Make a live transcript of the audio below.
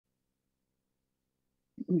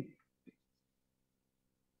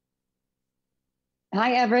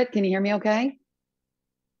Hi, Everett. Can you hear me okay?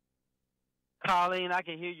 Colleen, I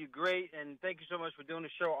can hear you great, and thank you so much for doing the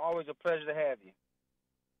show. Always a pleasure to have you.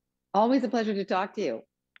 Always a pleasure to talk to you.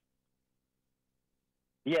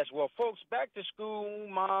 Yes, well, folks, back to school,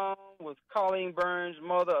 mom with Colleen Burns,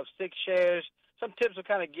 mother of six shares. Some tips are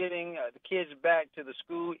kind of getting the kids back to the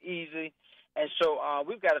school easy, and so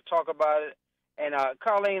we've got to talk about it. And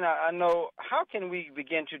Colleen, I know, how can we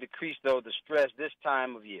begin to decrease though the stress this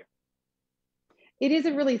time of year? It is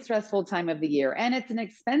a really stressful time of the year, and it's an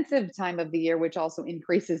expensive time of the year, which also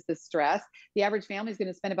increases the stress. The average family is going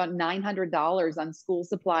to spend about $900 on school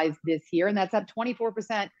supplies this year, and that's up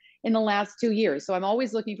 24% in the last 2 years. So I'm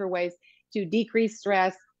always looking for ways to decrease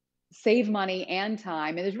stress, save money and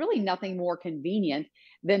time. And there's really nothing more convenient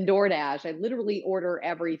than DoorDash. I literally order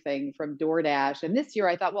everything from DoorDash. And this year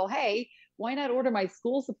I thought, well, hey, why not order my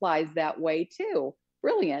school supplies that way too?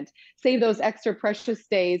 Brilliant. Save those extra precious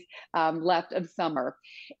days left of summer.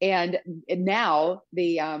 And now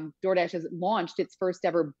the DoorDash has launched its first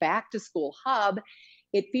ever back to school hub.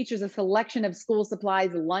 It features a selection of school supplies,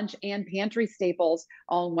 lunch, and pantry staples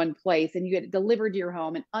all in one place, and you get it delivered to your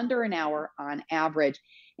home in under an hour on average.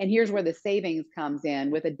 And here's where the savings comes in.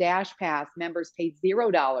 With a Dash Pass, members pay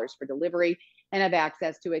 $0 for delivery and have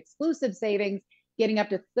access to exclusive savings, getting up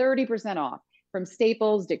to 30% off from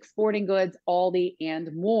Staples, Dick's Sporting Goods, Aldi,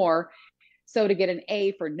 and more. So to get an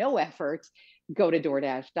A for no effort, go to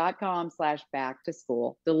DoorDash.com/back to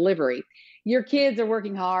school delivery. Your kids are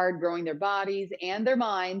working hard, growing their bodies and their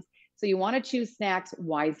minds. So you want to choose snacks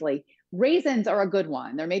wisely. Raisins are a good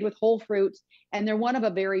one. They're made with whole fruit, and they're one of a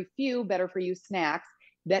very few better for you snacks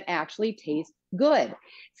that actually taste good.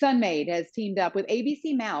 Sunmade has teamed up with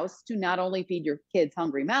ABC Mouse to not only feed your kids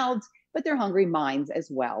hungry mouths, but their hungry minds as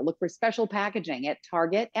well. Look for special packaging at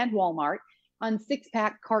Target and Walmart on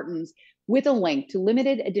 6-pack cartons with a link to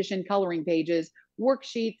limited edition coloring pages,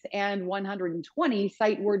 worksheets, and 120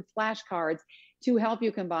 sight word flashcards to help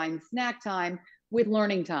you combine snack time with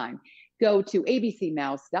learning time. Go to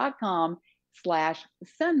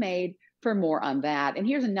abcmouse.com/sunmade for more on that. And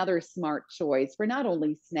here's another smart choice for not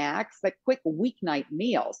only snacks, but quick weeknight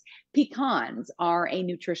meals. Pecans are a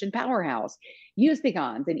nutrition powerhouse. Use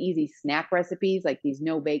pecans in easy snack recipes like these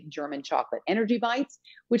no-bake German chocolate energy bites,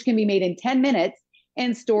 which can be made in 10 minutes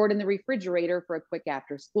and stored in the refrigerator for a quick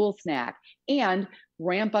after school snack. And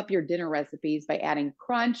ramp up your dinner recipes by adding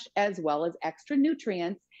crunch as well as extra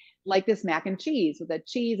nutrients like this mac and cheese with a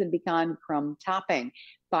cheese and pecan crumb topping.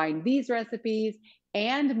 Find these recipes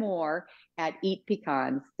and more at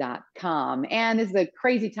eatpecans.com. And this is a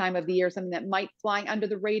crazy time of the year, something that might fly under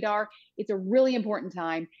the radar. It's a really important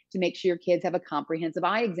time to make sure your kids have a comprehensive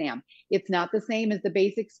eye exam. It's not the same as the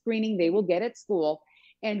basic screening they will get at school.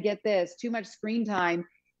 And get this, too much screen time,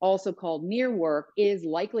 also called near work, is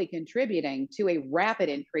likely contributing to a rapid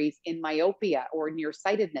increase in myopia or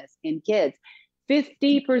nearsightedness in kids.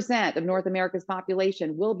 50% of North America's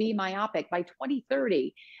population will be myopic by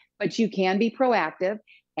 2030, but you can be proactive.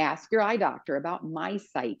 Ask your eye doctor about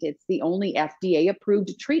MySight. It's the only FDA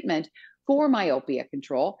approved treatment for myopia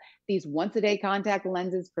control. These once a day contact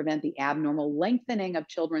lenses prevent the abnormal lengthening of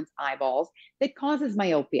children's eyeballs that causes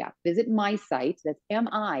myopia. Visit MySight, that's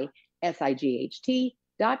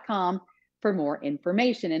MISIGHT.com for more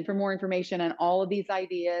information. And for more information on all of these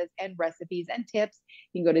ideas and recipes and tips,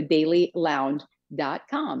 you can go to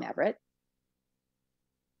dailylounge.com, Everett.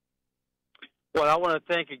 Well, I want to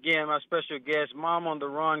thank again my special guest, Mom on the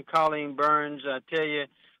Run, Colleen Burns. I tell you,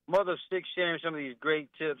 mother of six, sharing some of these great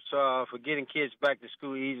tips for getting kids back to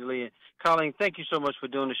school easily. And Colleen, thank you so much for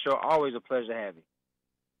doing the show. Always a pleasure to have you.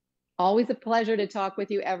 Always a pleasure to talk with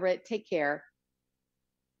you, Everett. Take care.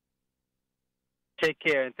 Take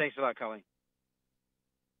care, and thanks a lot, Colleen.